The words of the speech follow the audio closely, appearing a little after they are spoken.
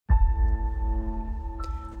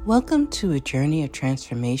Welcome to a journey of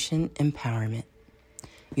transformation empowerment.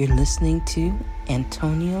 You're listening to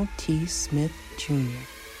Antonio T. Smith Jr.,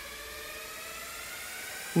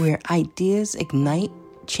 where ideas ignite,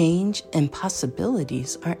 change, and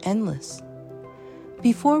possibilities are endless.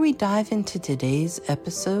 Before we dive into today's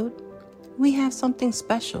episode, we have something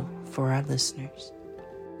special for our listeners.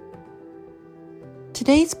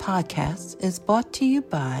 Today's podcast is brought to you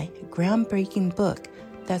by a groundbreaking book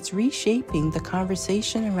that's reshaping the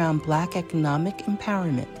conversation around Black economic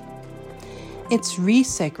empowerment. It's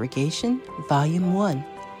Resegregation, Volume 1,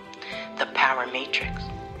 The Power Matrix,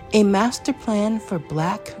 a master plan for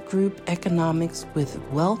Black group economics with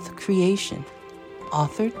wealth creation,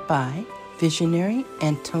 authored by visionary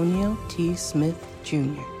Antonio T. Smith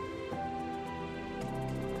Jr.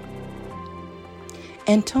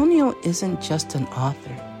 Antonio isn't just an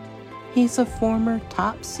author. He's a former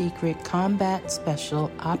top-secret combat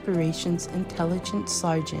special operations intelligence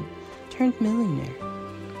sergeant turned millionaire.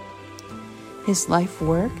 His life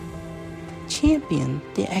work championed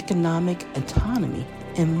the economic autonomy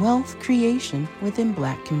and wealth creation within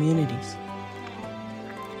Black communities.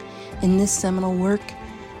 In this seminal work,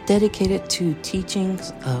 dedicated to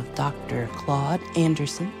teachings of Dr. Claude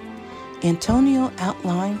Anderson, Antonio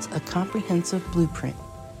outlines a comprehensive blueprint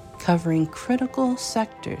covering critical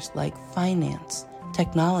sectors like finance,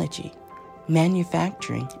 technology,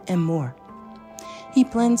 manufacturing, and more. He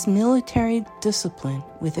blends military discipline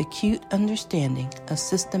with acute understanding of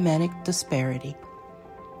systematic disparity.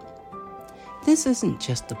 This isn't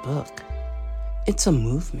just a book. It's a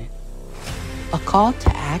movement, a call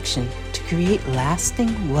to action to create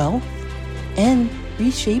lasting wealth and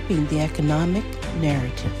reshaping the economic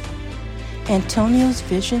narrative. Antonio's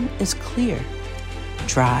vision is clear.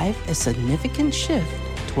 Drive a significant shift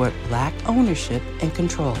toward Black ownership and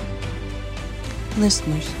control.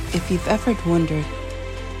 Listeners, if you've ever wondered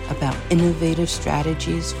about innovative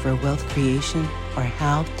strategies for wealth creation or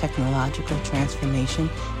how technological transformation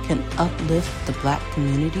can uplift the Black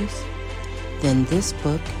communities, then this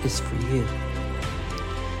book is for you.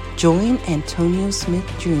 Join Antonio Smith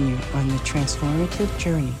Jr. on the transformative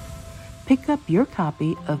journey. Pick up your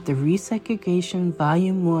copy of the Resegregation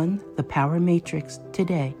Volume 1, The Power Matrix,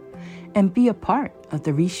 today and be a part of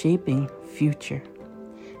the reshaping future.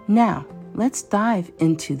 Now, let's dive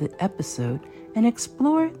into the episode and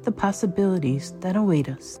explore the possibilities that await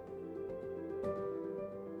us.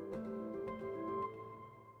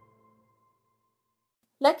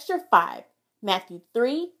 Lecture 5, Matthew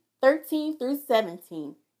 3:13 through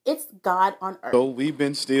 17. It's God on earth. So we've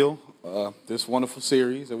been still this wonderful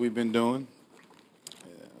series that we've been doing.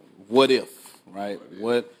 What if, right?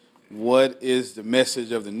 What is the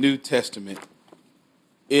message of the New Testament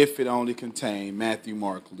if it only contained Matthew,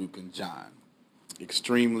 Mark, Luke, and John?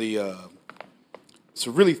 Extremely, it's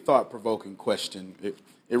a really thought-provoking question. It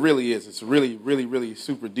really is. It's a really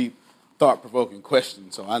super deep, thought-provoking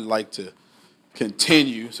question. So I'd like to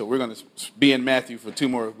continue. So we're going to be in Matthew for two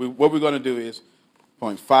more. What we're going to do is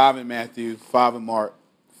point 5 in Matthew, 5 in Mark,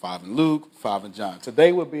 5 in Luke, 5 in John.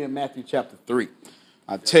 Today we'll be in Matthew chapter 3.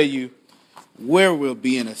 I'll tell you where we'll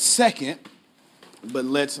be in a second, but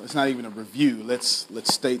it's not even a review. Let's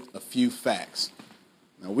state a few facts.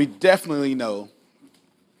 Now, we definitely know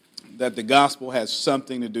that the gospel has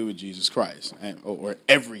something to do with Jesus Christ, or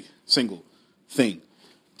every single thing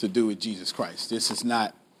to do with Jesus Christ. This is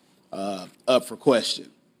not up for question.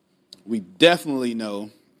 We definitely know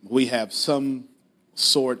we have some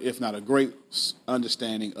sort, if not a great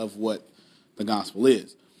understanding of what the gospel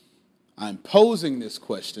is. I'm posing this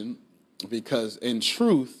question because, in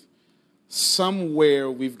truth, somewhere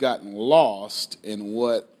we've gotten lost in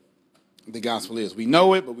what the gospel is. We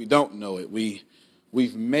know it, but we don't know it.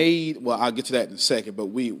 We've made, well, I'll get to that in a second, but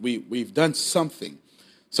we've done something.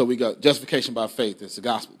 So we got justification by faith. It's the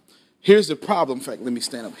gospel. Here's the problem. In fact, let me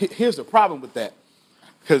stand up. Here's the problem with that.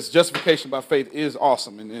 Because justification by faith is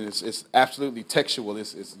awesome, and it's absolutely textual,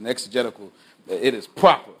 it's exegetical, it is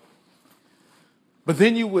proper. But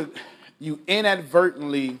then you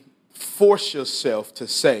inadvertently force yourself to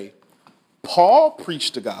say, Paul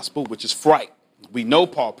preached the gospel, which is right. We know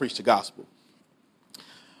Paul preached the gospel.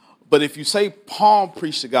 But if you say Paul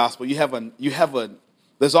preached the gospel,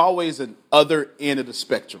 there's always an other end of the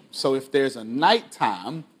spectrum. So if there's a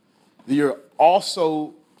nighttime, you're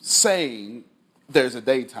also saying there's a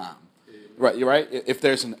daytime, right? You're right. If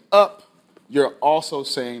there's an up, you're also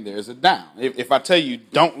saying there's a down. If I tell you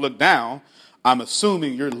don't look down, I'm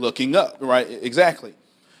assuming you're looking up, right? Exactly.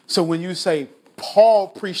 So when you say Paul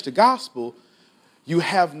preached the gospel, you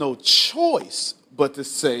have no choice but to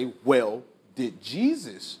say, well, did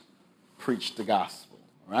Jesus preach the gospel?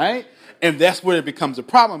 right? And that's where it becomes a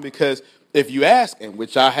problem, because if you ask, and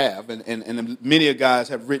which I have, and many of guys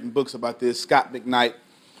have written books about this, Scott McKnight,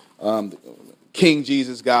 King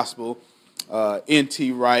Jesus Gospel,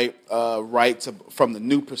 N.T. Wright writes from the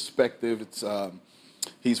new perspective.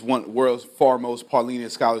 He's one of the world's foremost Paulinian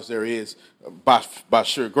scholars there is, by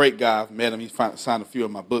sure. Great guy. I've met him. He's signed a few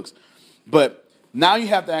of my books. But now you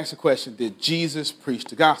have to ask the question, did Jesus preach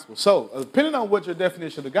the gospel? So, depending on what your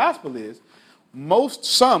definition of the gospel is,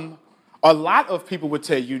 a lot of people would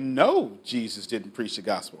tell you, no, Jesus didn't preach the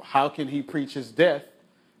gospel. How can he preach his death,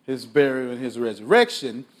 his burial, and his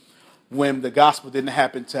resurrection when the gospel didn't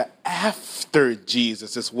happen to after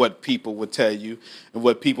Jesus? Is what people would tell you, and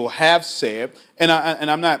what people have said. And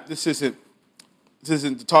I'm not. This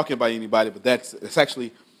isn't talking about anybody, but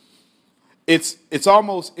it's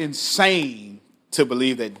almost insane to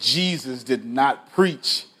believe that Jesus did not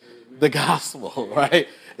preach the gospel, right?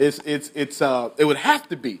 It would have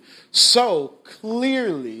to be. So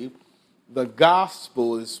clearly, the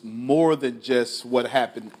gospel is more than just what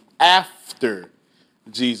happened after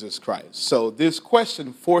Jesus Christ. So this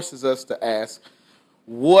question forces us to ask,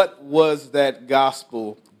 what was that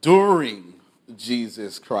gospel during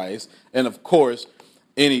Jesus Christ? And of course,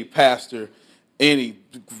 any pastor, any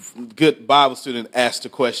good Bible student asks the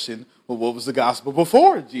question, well, what was the gospel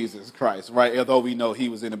before Jesus Christ, right? Although we know he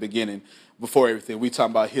was in the beginning, before everything. We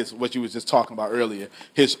talking about what you was just talking about earlier,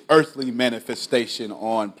 his earthly manifestation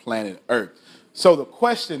on planet Earth. So the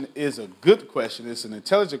question is a good question. It's an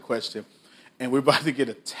intelligent question. And we're about to get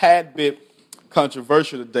a tad bit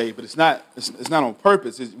controversial today, but it's not on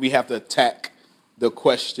purpose. We have to attack the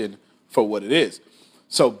question for what it is.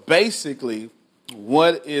 So basically,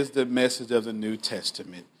 what is the message of the New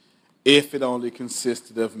Testament if it only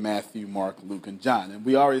consisted of Matthew, Mark, Luke, and John? And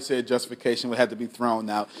we already said justification would have to be thrown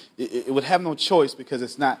out. It would have no choice, because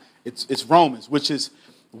it's Romans, which is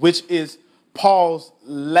Paul's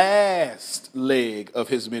last leg of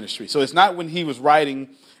his ministry. So it's not when he was writing.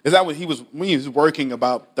 Is that when he was working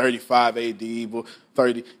about 35 A.D.,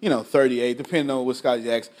 38, depending on what scholar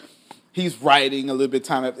you ask. He's writing a little bit of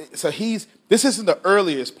time after. So this isn't the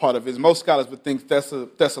earliest part of his. Most scholars would think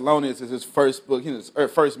Thessalonians is his first book, his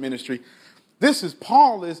first ministry.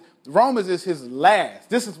 Romans is his last.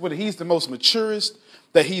 This is when he's the most maturest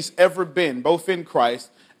that he's ever been, both in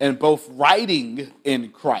Christ and both writing in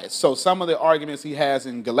Christ. So some of the arguments he has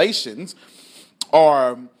in Galatians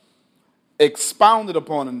are expounded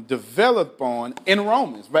upon and developed on in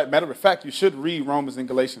Romans. Matter of fact, you should read Romans and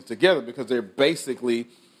Galatians together, because they're basically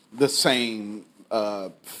the same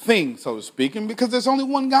thing, so to speak, and because there's only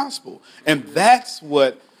one gospel. And that's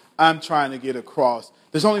what I'm trying to get across.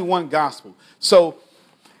 There's only one gospel. So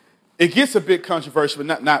it gets a bit controversial,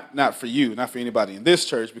 but not for you, not for anybody in this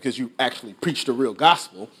church, because you actually preach the real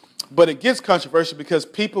gospel. But it gets controversial because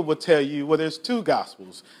people will tell you, well, there's two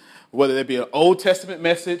gospels, whether there be an Old Testament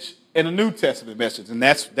message and a New Testament message. And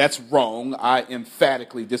that's wrong. I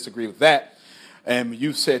emphatically disagree with that. And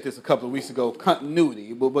you said this a couple of weeks ago,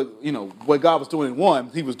 continuity. But what God was doing in one,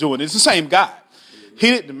 he was doing. It's the same God. He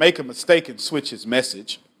didn't make a mistake and switch his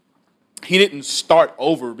message. He didn't start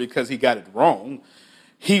over because he got it wrong.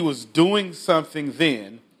 He was doing something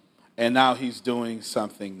then, and now he's doing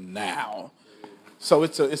something now. So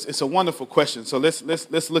it's a wonderful question. So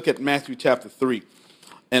let's look at Matthew chapter 3.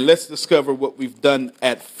 And let's discover what we've done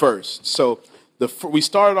at first. So we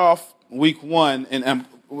started off week 1, and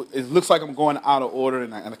it looks like I'm going out of order,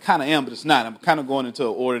 and I kind of am, but it's not. I'm kind of going into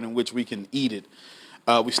an order in which we can eat it.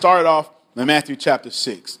 We started off in Matthew chapter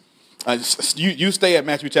 6. You stay at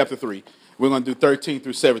Matthew chapter 3. We're going to do 13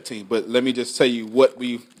 through 17, but let me just tell you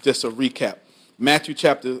just a recap. Matthew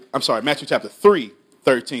chapter 3,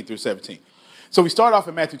 13 through 17. So we start off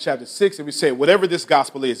in Matthew chapter 6, and we say whatever this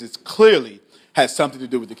gospel is, it clearly has something to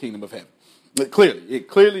do with the kingdom of heaven. It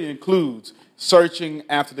clearly includes searching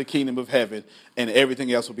after the kingdom of heaven, and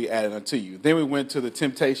everything else will be added unto you. Then we went to the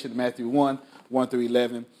temptation, Matthew 1 through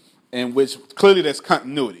 11, in which clearly there's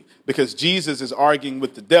continuity, because Jesus is arguing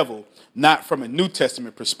with the devil, not from a New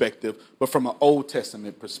Testament perspective, but from an Old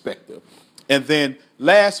Testament perspective. And then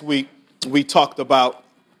last week, we talked about,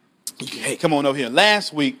 hey, come on over here.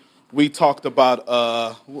 Last week, we talked about,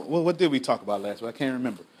 what did we talk about last week? I can't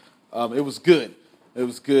remember. It was good.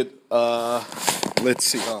 Let's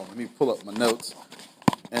see. Let me pull up my notes.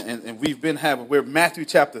 And we're Matthew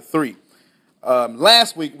chapter 3.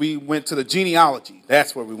 Last week, we went to the genealogy.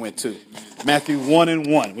 That's where we went to. Matthew 1 and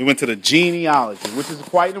 1. We went to the genealogy, which is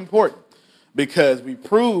quite important, because we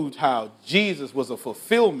proved how Jesus was a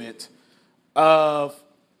fulfillment of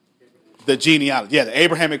the genealogy. Yeah, the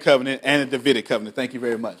Abrahamic covenant and the Davidic covenant. Thank you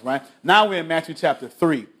very much, right? Now we're in Matthew chapter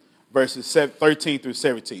 3, verses 13 through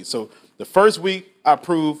 17. So the first week, I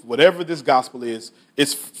proved whatever this gospel is,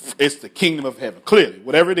 it's the kingdom of heaven. Clearly,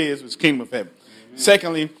 whatever it is, it's the kingdom of heaven. Amen.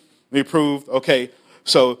 Secondly, we proved, okay,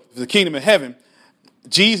 so the kingdom of heaven,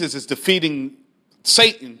 Jesus is defeating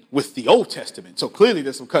Satan with the Old Testament. So clearly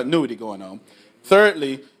there's some continuity going on.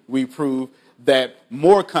 Thirdly, we proved that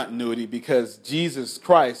more continuity because Jesus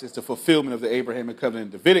Christ is the fulfillment of the Abrahamic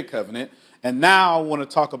covenant and Davidic covenant. And now I want to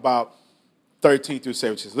talk about 13 through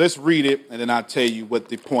 17. So let's read it, and then I'll tell you what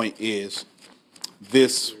the point is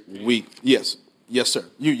this week. Yes, sir.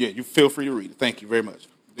 You feel free to read it. Thank you very much.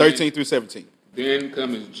 13 through 17. Then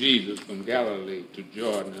cometh Jesus from Galilee to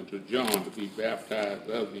Jordan unto John to be baptized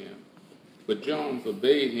of him. But John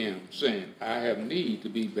forbade him, saying, I have need to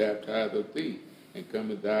be baptized of thee, and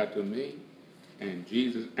comest thou to me? And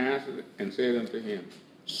Jesus answered and said unto him,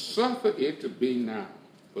 Suffer it to be now,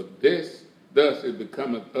 for thus it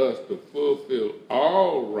becometh us to fulfill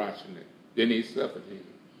all righteousness. Then he suffered him.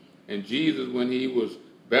 And Jesus, when he was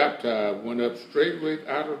baptized, went up straightway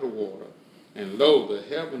out of the water, and lo, the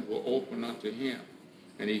heavens were opened unto him.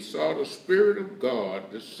 And he saw the Spirit of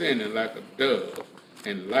God descending like a dove,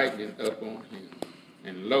 and lighting upon him.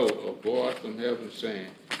 And lo, a voice from heaven saying,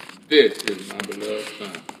 This is my beloved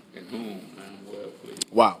Son, in whom I am well pleased.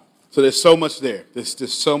 Wow. So there's so much there.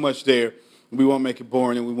 There's so much there. We won't make it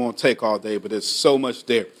boring and we won't take all day, but there's so much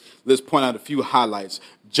there. Let's point out a few highlights.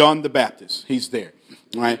 John the Baptist, he's there,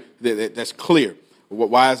 right? That's clear.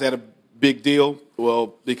 Why is that a big deal?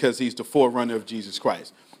 Well, because he's the forerunner of Jesus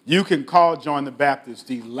Christ. You can call John the Baptist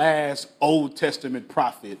the last Old Testament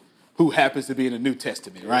prophet who happens to be in the New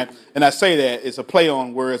Testament, right? And I say that it's a play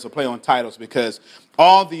on words, a play on titles, because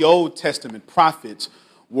all the Old Testament prophets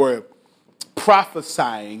were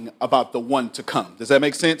prophesying about the one to come. Does that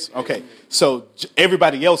make sense? Okay. So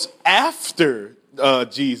everybody else after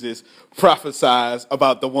Jesus prophesies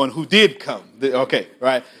about the one who did come. Okay,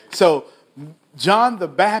 right? So John the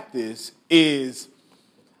Baptist is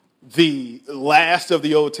the last of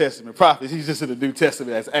the Old Testament prophets. He's just in the New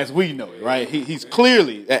Testament as we know it, right? He's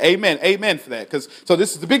clearly, amen for that. So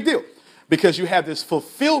this is the big deal. Because you have this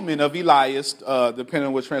fulfillment of Elias, depending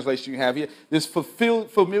on what translation you have here, this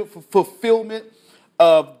fulfillment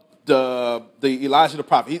of the Elijah the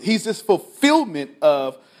prophet. He's this fulfillment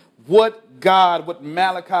of what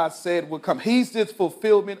Malachi said would come. He's this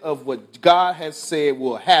fulfillment of what God has said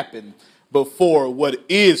will happen before what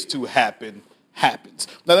is to happen happens.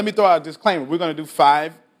 Now, let me throw out a disclaimer. We're going to do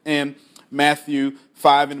 5 in Matthew,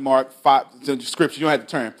 5 in Mark, 5 in the scripture. You don't have to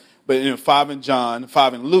turn, but 5 in John,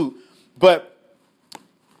 5 in Luke. But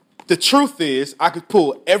the truth is, I could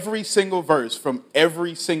pull every single verse from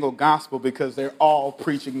every single gospel because they're all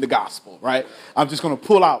preaching the gospel, right? I'm just going to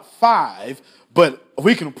pull out 5, but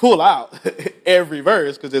we can pull out every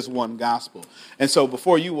verse because there's one gospel. And so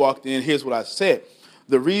before you walked in, here's what I said.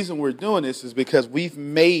 The reason we're doing this is because we've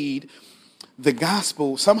made the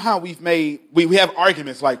gospel, somehow we have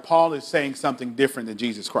arguments like Paul is saying something different than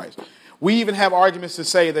Jesus Christ. We even have arguments to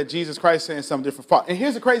say that Jesus Christ is saying something different. And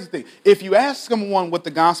here's the crazy thing. If you ask someone what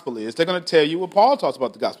the gospel is, they're going to tell you what Paul talks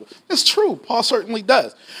about the gospel. It's true. Paul certainly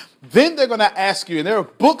does. Then they're going to ask you, and there are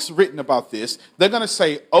books written about this, they're going to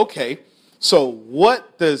say, okay, so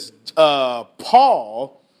what does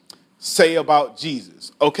Paul say about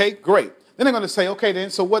Jesus? Okay, great. Then they're going to say, okay,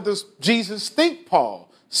 then, so what does Jesus think Paul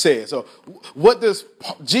says? So what does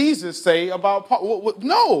Jesus say about Paul?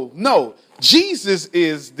 No. Jesus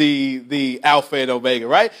is the Alpha and Omega,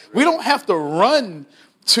 right? We don't have to run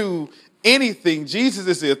to anything. Jesus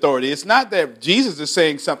is the authority. It's not that Jesus is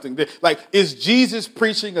saying something like, is Jesus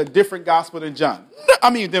preaching a different gospel than John?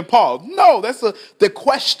 Than Paul. No, the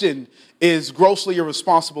question is grossly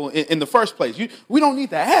irresponsible in the first place. We don't need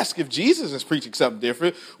to ask if Jesus is preaching something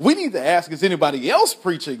different. We need to ask, is anybody else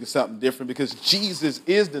preaching something different? Because Jesus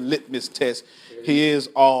is the litmus test. He is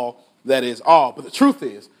all that is all. But the truth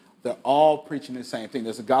is, they're all preaching the same thing.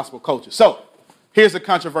 There's a gospel culture. So here's a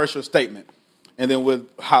controversial statement, and then we'll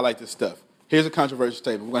highlight this stuff. Here's a controversial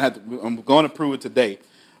statement. I'm going to prove it today,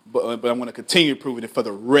 but I'm going to continue proving it for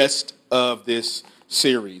the rest of this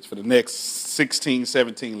series, for the next 16,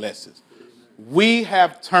 17 lessons. We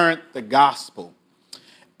have turned the gospel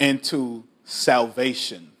into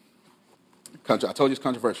salvation. I told you it's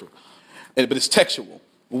controversial, but it's textual.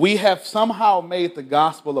 We have somehow made the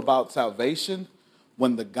gospel about salvation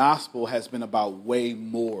when the gospel has been about way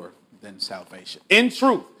more than salvation. In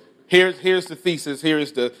truth, here's the thesis,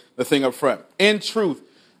 here's the thing up front. In truth,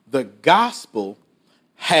 the gospel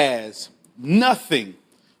has nothing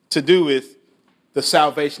to do with the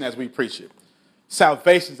salvation as we preach it.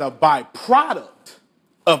 Salvation is a byproduct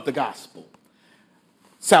of the gospel.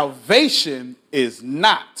 Salvation is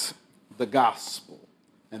not the gospel.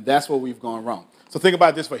 And that's where we've gone wrong. So think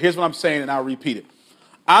about it this way. Here's what I'm saying, and I'll repeat it.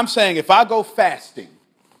 I'm saying if I go fasting,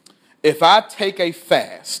 if I take a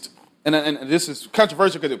fast, and this is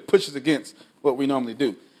controversial because it pushes against what we normally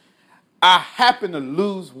do. I happen to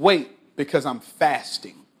lose weight because I'm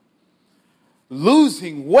fasting.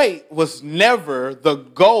 Losing weight was never the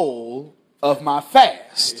goal of my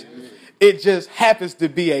fast. It just happens to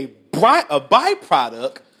be a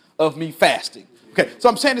byproduct of me fasting. Okay, so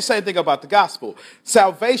I'm saying the same thing about the gospel.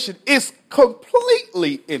 Salvation is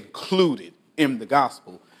completely included in the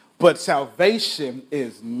gospel, but salvation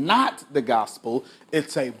is not the gospel.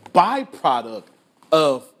 It's a byproduct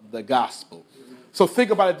of the gospel. So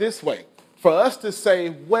think about it this way. For us to say,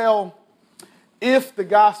 well, if the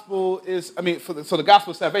gospel is, so the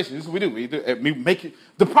gospel of salvation, this is what we do. We make it,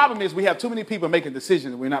 the problem is we have too many people making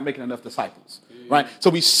decisions and we're not making enough disciples, right? So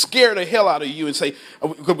we scare the hell out of you and say,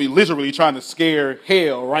 because we literally trying to scare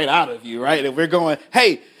hell right out of you, right? And we're going,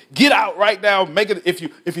 hey, get out right now. Make it. If you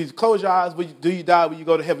close your eyes, do you die when you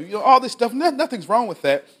go to heaven? You know, all this stuff. Nothing's wrong with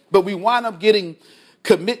that. But we wind up getting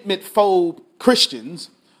commitment-phobe Christians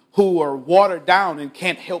who are watered down and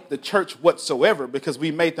can't help the church whatsoever because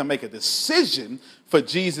we made them make a decision for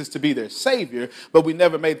Jesus to be their Savior, but we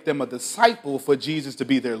never made them a disciple for Jesus to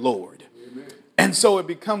be their Lord. Amen. And so it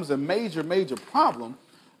becomes a major, major problem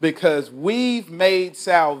because we've made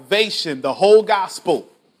salvation the whole gospel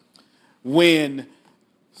when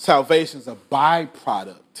salvation is a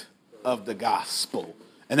byproduct of the gospel.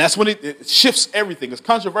 And that's when it shifts everything. It's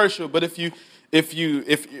controversial, but if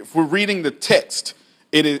we're reading the text,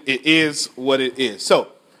 it is what it is. So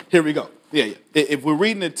here we go. Yeah. If we're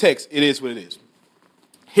reading the text, it is what it is.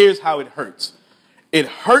 Here's how it hurts. It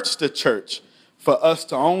hurts the church for us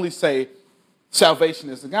to only say salvation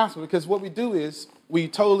is the gospel because what we do is we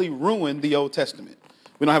totally ruin the Old Testament.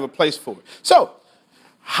 We don't have a place for it. So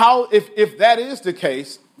if that is the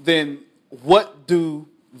case, then what do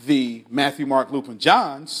the Matthew, Mark, Luke, and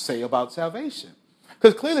John say about salvation?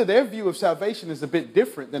 Because clearly their view of salvation is a bit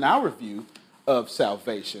different than our view of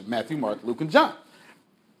salvation, Matthew, Mark, Luke, and John.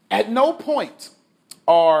 At no point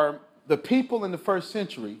are the people in the first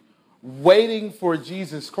century waiting for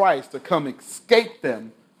Jesus Christ to come escape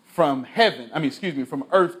them from from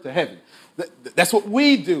earth to heaven. That's what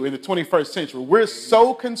we do in the 21st century. We're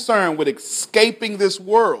so concerned with escaping this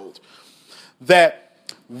world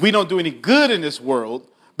that we don't do any good in this world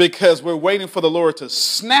because we're waiting for the Lord to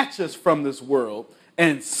snatch us from this world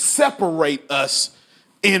and separate us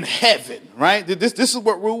in heaven, right? This is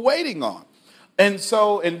what we're waiting on. And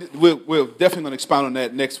so, and we're definitely going to expound on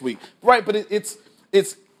that next week, right? But here's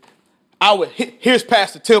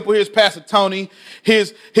Pastor Temple, here's Pastor Tony,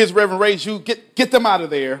 here's Reverend Ray Ju, get them out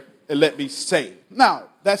of there and let me say. Now,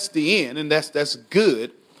 that's the end, and that's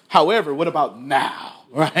good. However, what about now,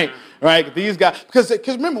 right? Right? These guys, because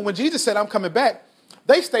remember, when Jesus said, I'm coming back,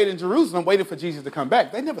 they stayed in Jerusalem waiting for Jesus to come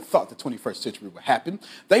back. They never thought the 21st century would happen.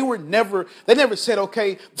 They never said,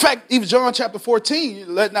 okay, in fact, even John chapter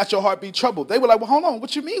 14, let not your heart be troubled. They were like, well, hold on,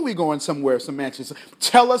 what you mean we're going somewhere, some mansions?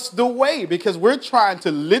 Tell us the way, because we're trying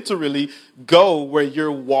to literally go where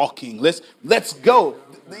you're walking. Let's go.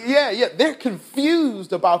 Yeah, they're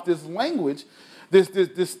confused about this language,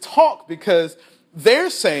 this talk, because they're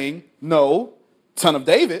saying, no, son of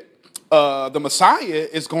David, the Messiah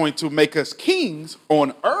is going to make us kings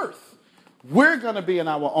on earth. We're going to be in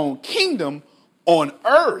our own kingdom on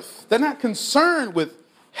earth. They're not concerned with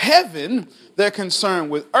heaven. They're concerned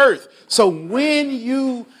with earth. So when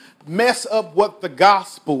you mess up what the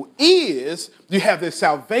gospel is, you have this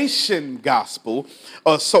salvation gospel,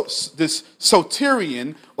 this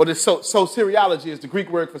soterian, or this soteriology is the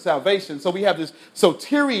Greek word for salvation. So we have this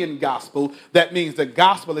soterian gospel. That means the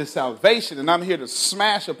gospel is salvation. And I'm here to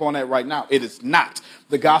smash upon that right now. It is not.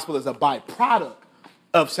 The gospel is a byproduct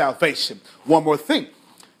of salvation. One more thing.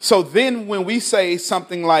 So then when we say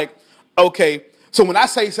something like, okay, so when I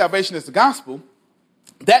say salvation is the gospel,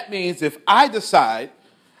 that means if I decide,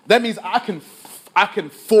 that means I can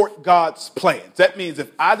thwart God's plans. That means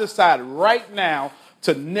if I decide right now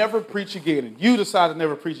to never preach again, and you decide to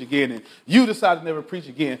never preach again, and you decide to never preach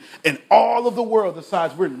again, and all of the world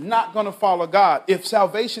decides we're not going to follow God, if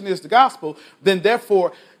salvation is the gospel, then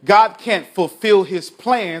therefore God can't fulfill his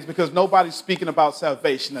plans because nobody's speaking about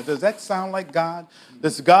salvation. Now, does that sound like God?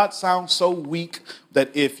 Does God sound so weak that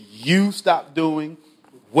if you stop doing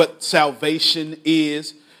what salvation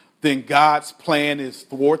is, then God's plan is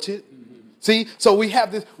thwarted? See, so we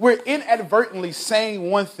have this, we're inadvertently saying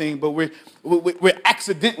one thing, but we're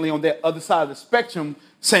accidentally on that other side of the spectrum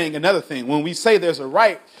saying another thing. When we say there's a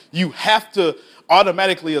right, you have to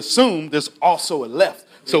automatically assume there's also a left.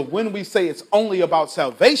 So when we say it's only about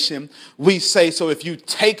salvation, we say, so if you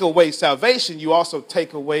take away salvation, you also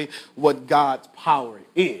take away what God's power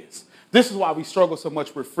is. This is why we struggle so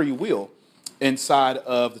much with free will inside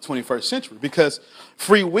of the 21st century, because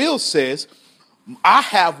free will says, I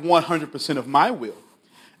have 100% of my will,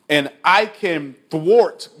 and I can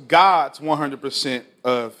thwart God's 100%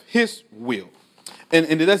 of his will. And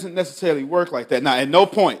it doesn't necessarily work like that. Now, at no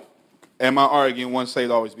point am I arguing once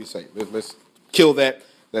saved, always be saved. Let's kill that.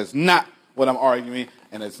 That's not what I'm arguing,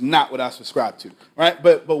 and that's not what I subscribe to. Right?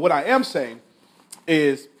 But what I am saying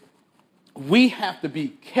is we have to be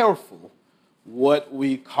careful what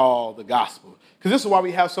we call the gospel. Because this is why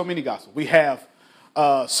we have so many gospels. We have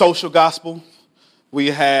social gospel. We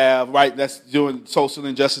have, right, that's doing social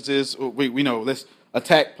injustices. We know, let's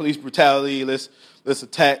attack police brutality. Let's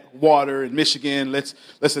attack water in Michigan. Let's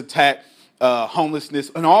attack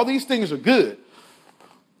homelessness. And all these things are good.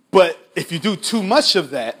 But if you do too much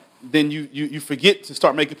of that, then you forget to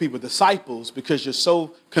start making people disciples because you're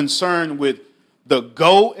so concerned with the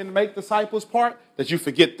go and make disciples part that you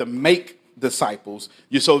forget to make disciples.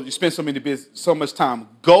 You spend so much time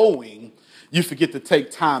going, you forget to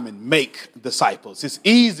take time and make disciples. It's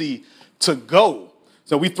easy to go.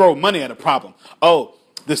 So we throw money at a problem. Oh,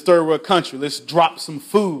 this third world country, let's drop some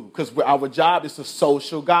food because our job is the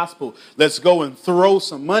social gospel. Let's go and throw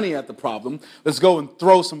some money at the problem. Let's go and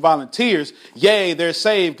throw some volunteers. Yay, they're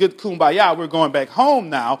saved. Good kumbaya. We're going back home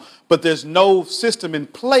now. But there's no system in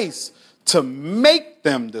place to make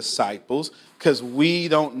them disciples because we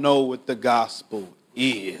don't know what the gospel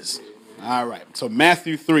is. All right. So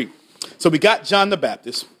Matthew 3. So we got John the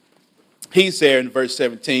Baptist. He's there in verse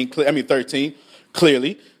 13,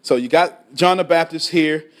 clearly. So you got John the Baptist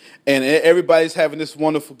here, and everybody's having this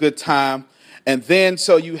wonderful good time. And then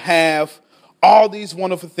so you have all these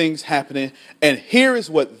wonderful things happening. And here is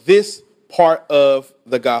what this part of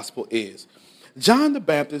the gospel is. John the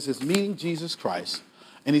Baptist is meeting Jesus Christ,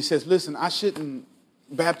 and he says, listen, I shouldn't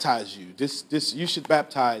baptize you. You should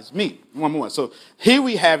baptize me. One more. So here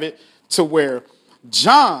we have it to where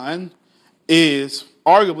John is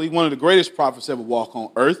arguably one of the greatest prophets ever walk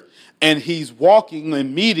on earth, and he's walking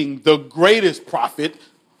and meeting the greatest prophet,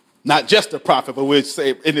 not just a prophet, but we'd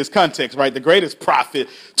say in this context, right, the greatest prophet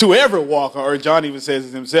to ever walk on earth. John even says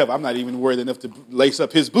it himself, I'm not even worthy enough to lace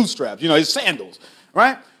up his bootstraps, his sandals,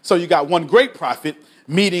 right? So you got one great prophet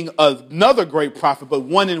meeting another great prophet, but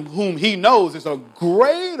one in whom he knows is a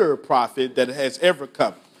greater prophet that has ever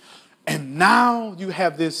come. And now you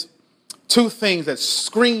have this two things that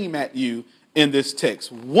scream at you in this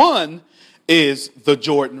text. One is the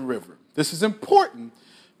Jordan River. This is important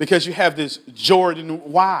because you have this Jordan.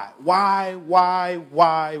 Why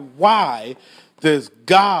does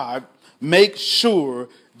God make sure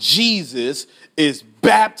Jesus is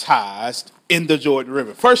baptized in the Jordan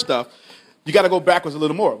River? First off, you got to go backwards a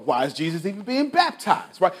little more. Why is Jesus even being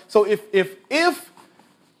baptized? Right. So if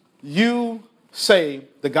you say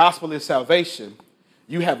the gospel is salvation,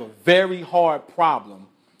 you have a very hard problem,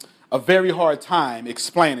 a very hard time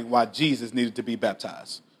explaining why Jesus needed to be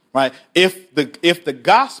baptized, right? If the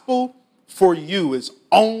gospel for you is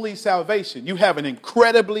only salvation, you have an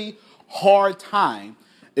incredibly hard time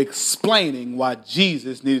explaining why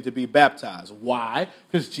Jesus needed to be baptized. Why?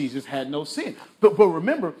 Because Jesus had no sin. But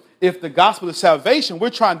remember, if the gospel is salvation, we're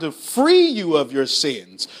trying to free you of your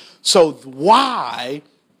sins. So why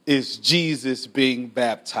is Jesus being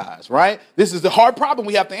baptized, right? This is the hard problem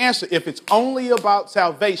we have to answer. If it's only about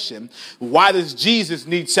salvation, why does Jesus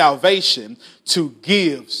need salvation to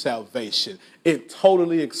give salvation? It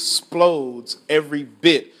totally explodes every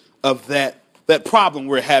bit of that problem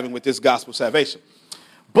we're having with this gospel salvation.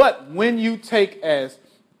 But when you take as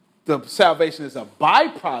the salvation is a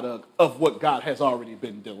byproduct of what God has already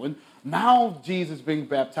been doing, now Jesus being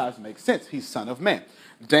baptized makes sense. He's Son of Man.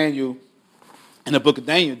 Daniel, in the book of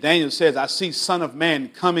Daniel says, I see Son of Man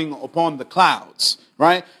coming upon the clouds,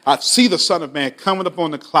 right? I see the Son of Man coming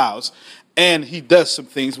upon the clouds, and he does some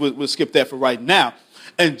things. We'll skip that for right now.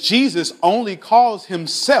 And Jesus only calls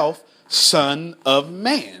himself Son of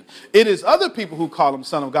Man. It is other people who call him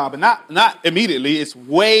Son of God, but not immediately. It's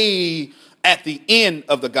way at the end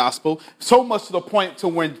of the gospel, so much to the point to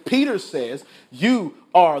when Peter says, you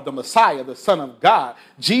are the Messiah, the Son of God,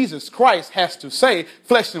 Jesus Christ has to say,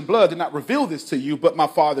 flesh and blood did not reveal this to you, but my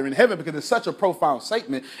Father in heaven, because it's such a profound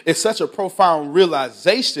statement. It's such a profound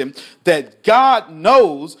realization that God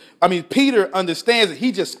knows. Peter understands that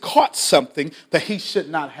he just caught something that he should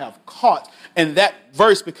not have caught. And that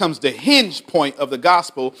verse becomes the hinge point of the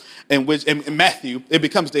gospel, in Matthew, it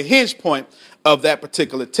becomes the hinge point of that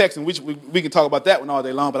particular text, in which we can talk about that one all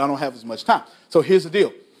day long, but I don't have as much time. So here's the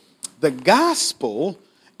deal. The gospel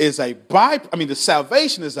is the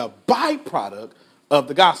salvation is a byproduct of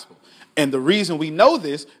the gospel. And the reason we know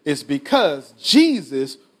this is because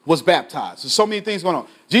Jesus was baptized. There's so many things going on.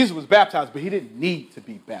 Jesus was baptized, but he didn't need to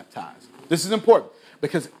be baptized. This is important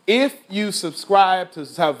because if you subscribe to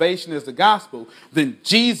salvation as the gospel, then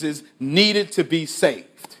Jesus needed to be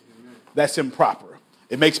saved. That's improper.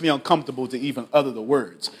 It makes me uncomfortable to even utter the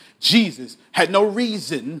words. Jesus had no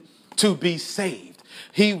reason to be saved.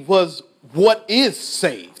 He was what is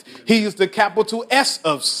saved. He is the capital S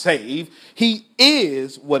of save. He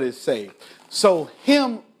is what is saved. So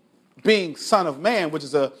him being Son of Man, which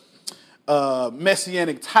is a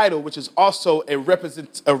messianic title, which is also a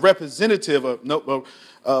representative of,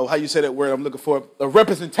 how you say that word I'm looking for, a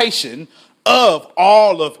representation of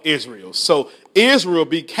all of Israel. So Israel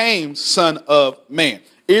became son of man.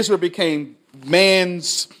 Israel became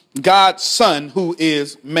God's son who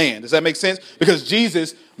is man. Does that make sense? Because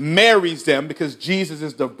Jesus marries them because Jesus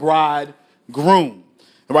is the bridegroom.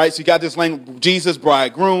 Right? So you got this language, Jesus,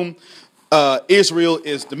 bridegroom. Israel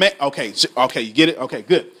is the man. Okay, you get it? Okay,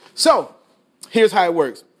 good. So here's how it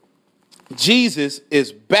works. Jesus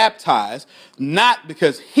is baptized not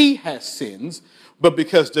because he has sins, but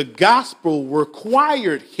because the gospel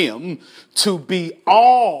required him to be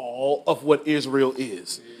all of what Israel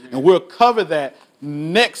is. And we'll cover that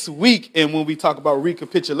next week and when we talk about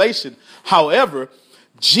recapitulation. However,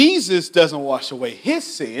 Jesus doesn't wash away his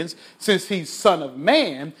sins. Since he's Son of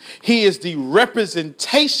Man, he is the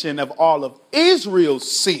representation of all of Israel's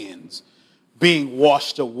sins being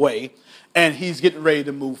washed away, and he's getting ready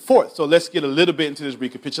to move forth. So let's get a little bit into this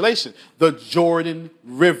recapitulation. The Jordan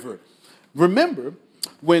River. Remember,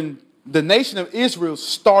 when the nation of Israel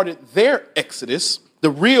started their exodus,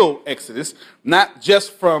 the real exodus, not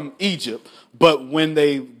just from Egypt, but when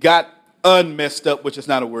they got unmessed up, which is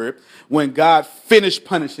not a word, when God finished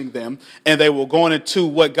punishing them and they were going into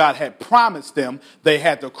what God had promised them, they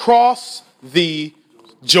had to cross the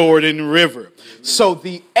Jordan River. So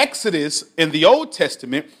the Exodus in the Old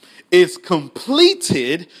Testament is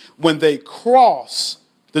completed when they cross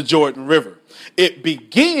the Jordan River. It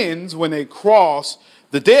begins when they cross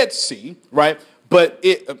the Dead Sea, right? But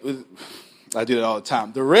I do that all the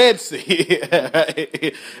time. The Red Sea,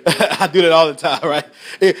 I do that all the time, right?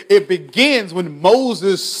 It begins when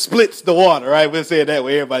Moses splits the water, right? We'll say it that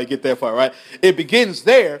way. Everybody get that far, right? It begins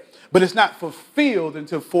there, but it's not fulfilled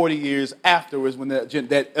until 40 years afterwards when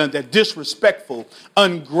that disrespectful,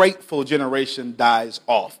 ungrateful generation dies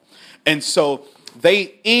off. And so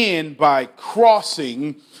they end by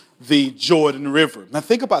crossing the Jordan River. Now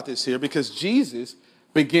think about this here, because Jesus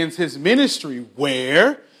begins his ministry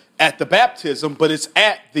where? At the baptism, but it's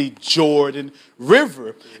at the Jordan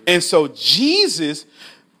River. And so Jesus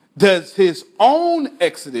does his own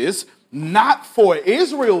exodus, not for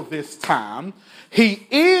Israel this time. He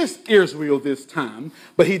is Israel this time,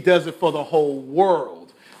 but he does it for the whole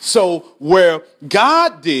world. So where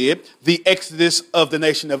God did the exodus of the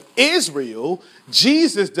nation of Israel,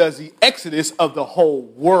 Jesus does the exodus of the whole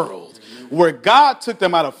world. Where God took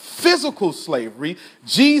them out of physical slavery,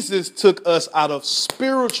 Jesus took us out of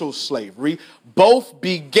spiritual slavery. Both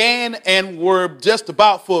began and were just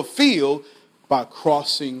about fulfilled by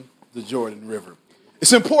crossing the Jordan River.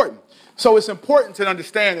 It's important. So it's important to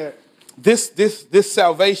understand that this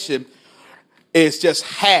salvation is just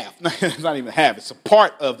half. It's not even half. It's a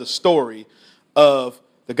part of the story of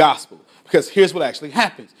the gospel. Because here's what actually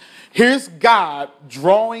happens. Here's God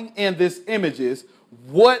drawing in these images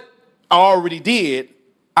what I already did,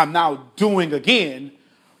 I'm now doing again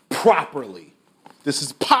properly. This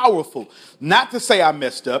is powerful. Not to say I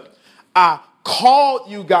messed up. I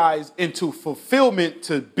called you guys into fulfillment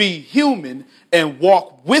to be human and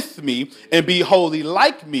walk with me and be holy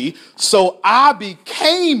like me. So I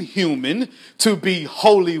became human to be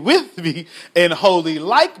holy with me and holy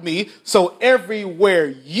like me. So everywhere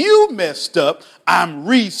you messed up, I'm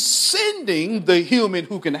rescinding the human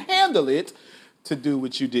who can handle it to do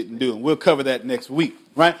what you didn't do. And we'll cover that next week,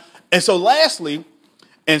 right? And so lastly,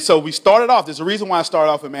 and so we started off, there's a reason why I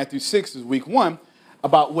started off in Matthew 6 is week 1,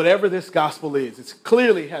 about whatever this gospel is. It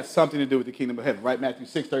clearly has something to do with the kingdom of heaven, right? Matthew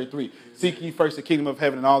 6:33, seek ye first the kingdom of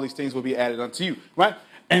heaven and all these things will be added unto you, right?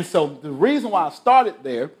 And so the reason why I started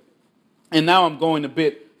there, and now I'm going a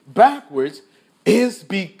bit backwards, is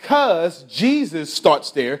because Jesus starts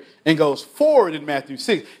there and goes forward in Matthew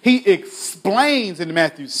 6. He explains in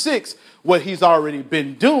Matthew 6 what he's already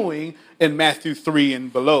been doing in Matthew 3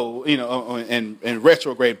 and below, and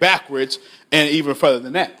retrograde backwards and even further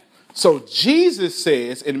than that. So Jesus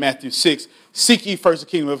says in Matthew 6, seek ye first the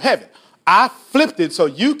kingdom of heaven. I flipped it so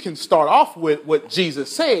you can start off with what Jesus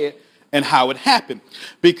said and how it happened.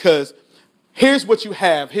 Because here's what you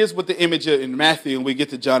have. Here's what the image in Matthew, and we get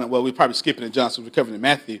to John. Well, we're probably skipping to John, so we're covering in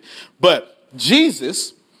Matthew. But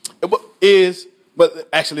Jesus is, but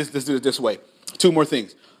actually, let's do it this way. Two more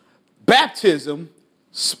things. Baptism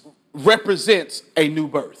represents a new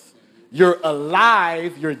birth. You're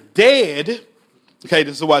alive, you're dead. Okay,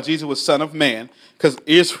 this is why Jesus was Son of Man, because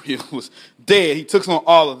Israel was dead. He took on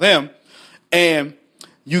all of them, and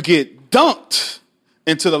you get dunked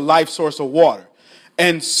into the life source of water.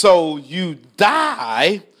 And so you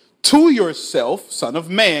die to yourself, Son of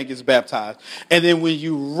Man gets baptized. And then when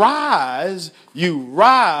you rise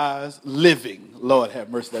living. Lord have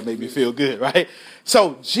mercy, that made me feel good, right?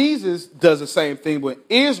 So Jesus does the same thing. When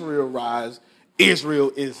Israel rise,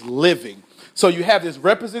 Israel is living. So you have this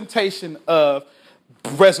representation of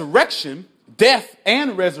resurrection, death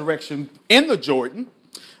and resurrection in the Jordan,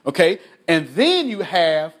 okay? And then you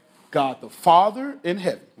have God the Father in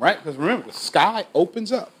heaven, right? Because remember, the sky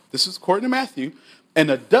opens up. This is according to Matthew. And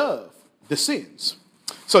a dove descends.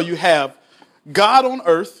 So you have God on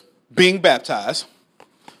earth being baptized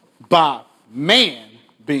by man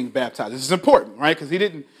being baptized. This is important, right? Because he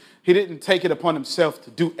didn't take it upon himself to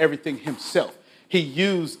do everything himself. He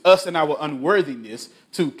used us in our unworthiness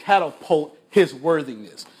to catapult his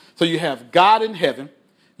worthiness. So you have God in heaven,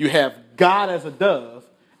 you have God as a dove,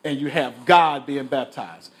 and you have God being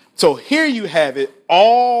baptized. So here you have it,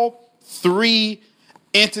 all three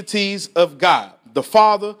entities of God, the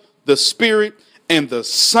Father, the Spirit, and the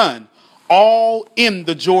Son, all in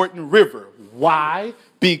the Jordan River. Why?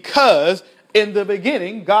 Because in the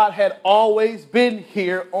beginning, God had always been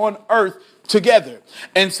here on earth together.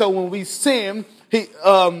 And so when we sin,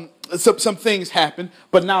 some things happen,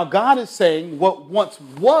 but now God is saying what once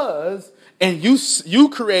was, and you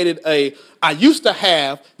created I used to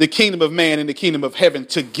have the kingdom of man and the kingdom of heaven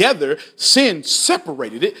together. Sin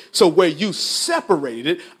separated it. So where you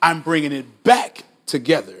separated it, I'm bringing it back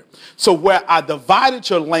together. So where I divided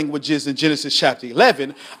your languages in Genesis chapter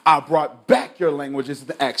 11, I brought back your languages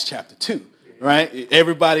in Acts chapter 2. Right?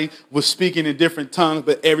 Everybody was speaking in different tongues,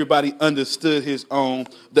 but everybody understood his own,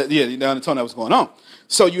 the undertone that was going on.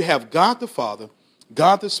 So you have God the Father,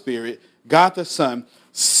 God the Spirit, God the Son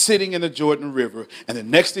sitting in the Jordan River. And the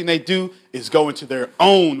next thing they do is go into their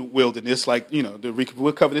own wilderness. Like,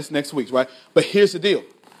 we'll cover this next week, right? But here's the deal.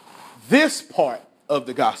 This part of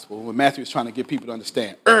the gospel, what Matthew is trying to get people to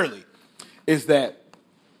understand early, is that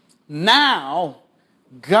now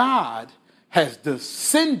God has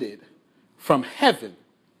descended from heaven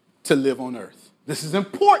to live on earth. This is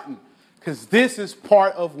important because this is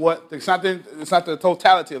part of what, it's not the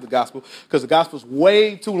totality of the gospel, because the gospel is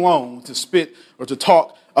way too long to spit or to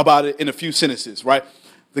talk about it in a few sentences, right?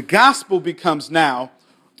 The gospel becomes now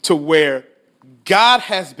to where God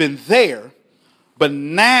has been there, but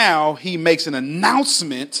now he makes an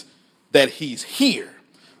announcement that he's here.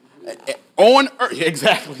 On earth,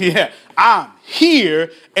 exactly, yeah. I'm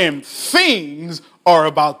here and things are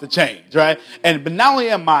about to change, right? But not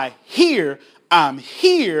only am I here, I'm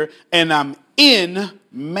here and I'm in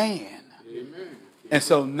man. Amen. And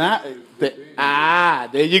so now,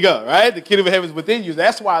 there you go, right? The kingdom of heaven is within you.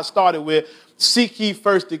 That's why I started with seek ye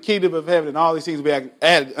first the kingdom of heaven and all these things will be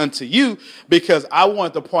added unto you, because I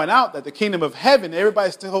wanted to point out that the kingdom of heaven,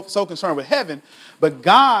 everybody's still so concerned with heaven, but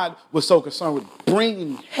God was so concerned with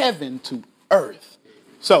bringing heaven to earth.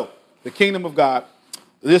 So the kingdom of God,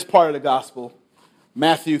 this part of the gospel,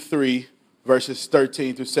 Matthew 3, verses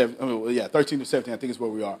 13 through 17. 13 to 17, I think is where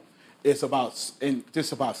we are. It's about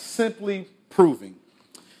simply proving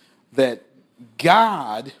that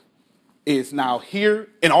God is now here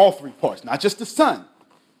in all three parts, not just the Son.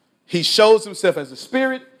 He shows himself as the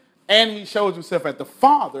Spirit, and he shows himself as the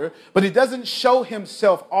Father, but he doesn't show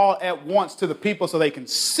himself all at once to the people so they can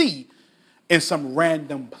see in some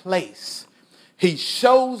random place. He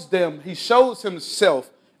shows himself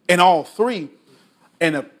in all three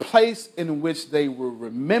in a place in which they will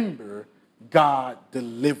remember God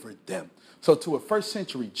delivered them. So to a first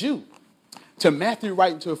century Jew, to Matthew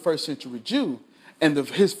writing to a first century Jew, and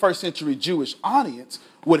his first century Jewish audience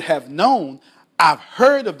would have known, I've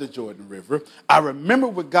heard of the Jordan River. I remember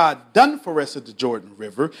what God done for us at the Jordan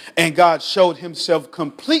River, and God showed himself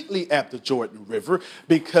completely at the Jordan River,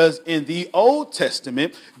 because in the Old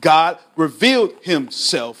Testament, God revealed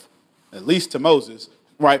himself, at least to Moses,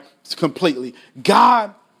 right, completely.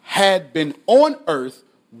 God had been on earth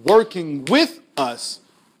working with us.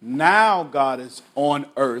 Now God is on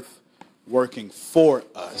earth working for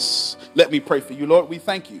us. Let me pray for you, Lord. We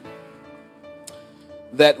thank you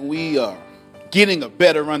that we are getting a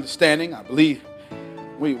better understanding. I believe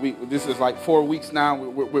we this is like 4 weeks now.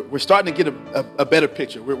 We're starting to get a better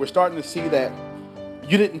picture. We're starting to see that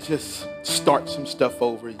you didn't just start some stuff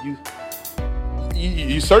over.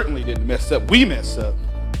 You certainly didn't mess up. We mess up.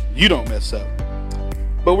 You don't mess up.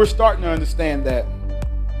 But we're starting to understand that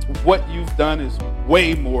what you've done is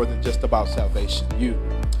way more than just about salvation.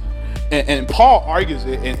 And Paul argues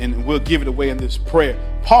it, and we'll give it away in this prayer.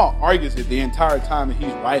 Paul argues it the entire time that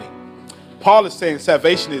he's writing. Paul is saying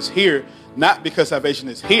salvation is here, not because salvation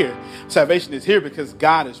is here. Salvation is here because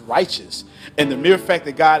God is righteous. And the mere fact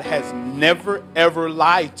that God has never, ever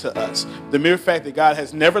lied to us, the mere fact that God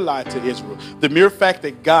has never lied to Israel, the mere fact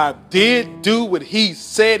that God did do what he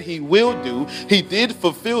said he will do, he did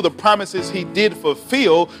fulfill the promises he did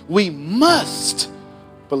fulfill, we must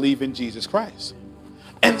believe in Jesus Christ.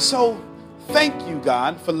 And so, thank you,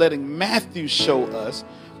 God, for letting Matthew show us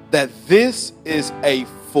that this is a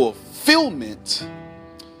fulfillment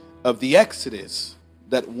of the Exodus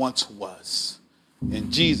that once was.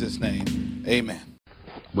 In Jesus' name, amen.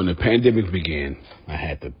 When the pandemic began, I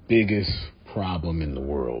had the biggest problem in the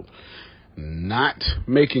world. Not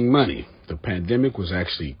making money. The pandemic was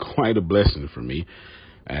actually quite a blessing for me,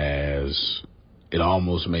 as it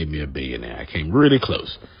almost made me a billionaire. I came really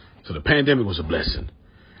close. So the pandemic was a blessing.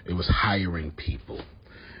 It was hiring people.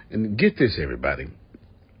 And get this, everybody.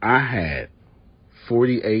 I had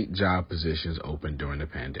 48 job positions open during the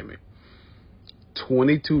pandemic.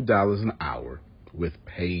 $22 an hour with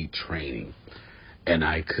paid training. And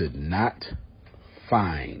I could not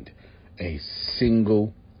find a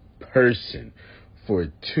single person for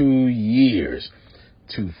 2 years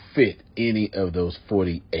to fit any of those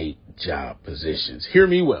 48 job positions. Hear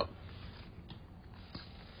me well.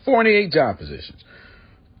 48 job positions.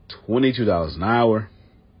 $22 an hour,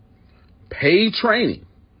 paid training,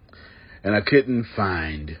 and I couldn't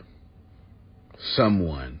find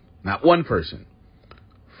someone, not one person,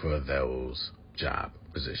 for those job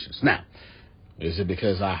positions. Now, is it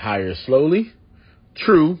because I hire slowly?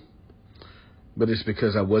 True, but it's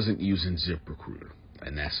because I wasn't using ZipRecruiter,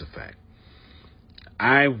 and that's a fact.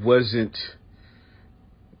 I wasn't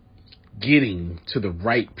getting to the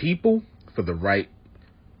right people for the right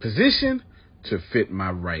position to fit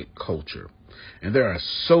my right culture. And there are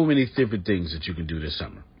so many different things that you can do this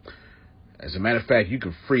summer. As a matter of fact, you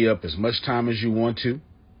can free up as much time as you want to.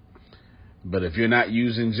 But if you're not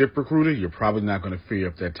using ZipRecruiter, you're probably not going to free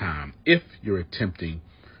up that time if you're attempting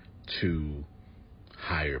to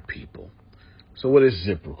hire people. So what is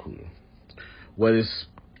ZipRecruiter? What is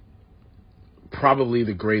probably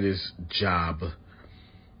the greatest job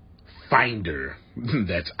finder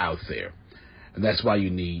that's out there. And that's why you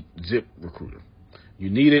need ZipRecruiter. You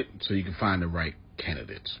need it so you can find the right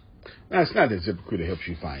candidates. Now, it's not that ZipRecruiter helps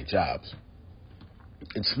you find jobs.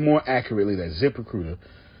 It's more accurately that ZipRecruiter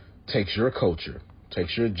takes your culture,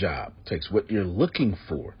 takes your job, takes what you're looking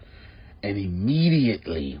for, and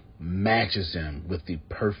immediately matches them with the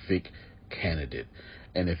perfect candidate.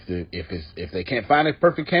 And if they can't find a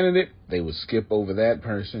perfect candidate, they will skip over that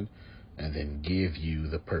person and then give you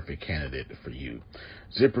the perfect candidate for you.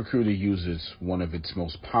 ZipRecruiter uses one of its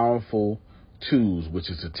most powerful tools, which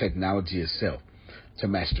is the technology itself, to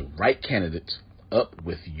match the right candidates up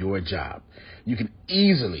with your job. You can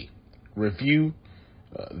easily review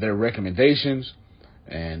their recommendations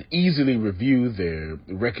and easily review their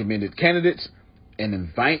recommended candidates and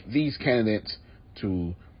invite these candidates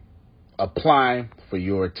to apply for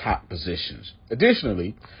your top positions.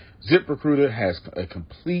 Additionally, ZipRecruiter has a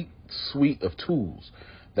complete suite of tools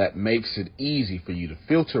that makes it easy for you to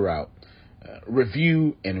filter out,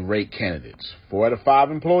 review, and rate candidates. 4 out of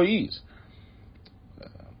 5 employees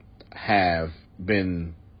have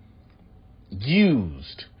been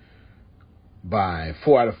used by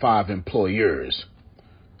 4 out of 5 employers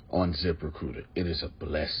on ZipRecruiter. It is a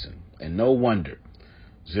blessing. And no wonder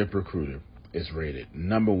ZipRecruiter is rated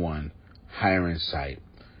 #1 hiring site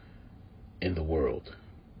in the world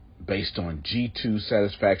based on G2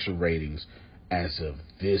 satisfaction ratings as of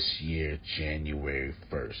this year, January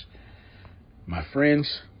 1st. My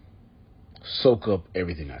friends, soak up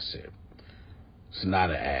everything I said. It's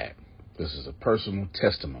not an ad. This is a personal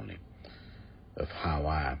testimony of how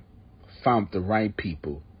I found the right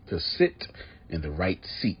people to sit in the right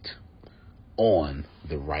seat on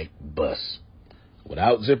the right bus.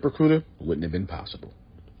 Without ZipRecruiter, it wouldn't have been possible.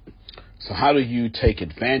 So how do you take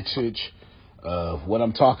advantage of what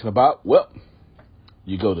I'm talking about? Well,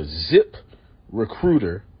 you go to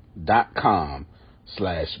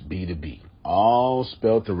ZipRecruiter.com/B2B. All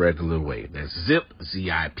spelled the regular way. That's Zip,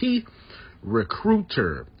 Z-I-P,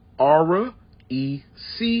 Recruiter, Aura,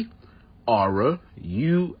 E-C, Aura,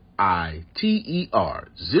 U-I-T-E-R,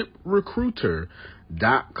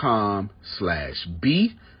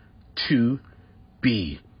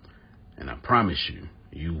 ZipRecruiter.com/B2B. And I promise you,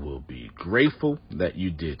 You will be grateful that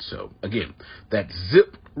you did so. Again, that's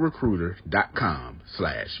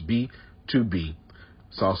ziprecruiter.com/B2B.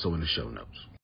 It's also in the show notes.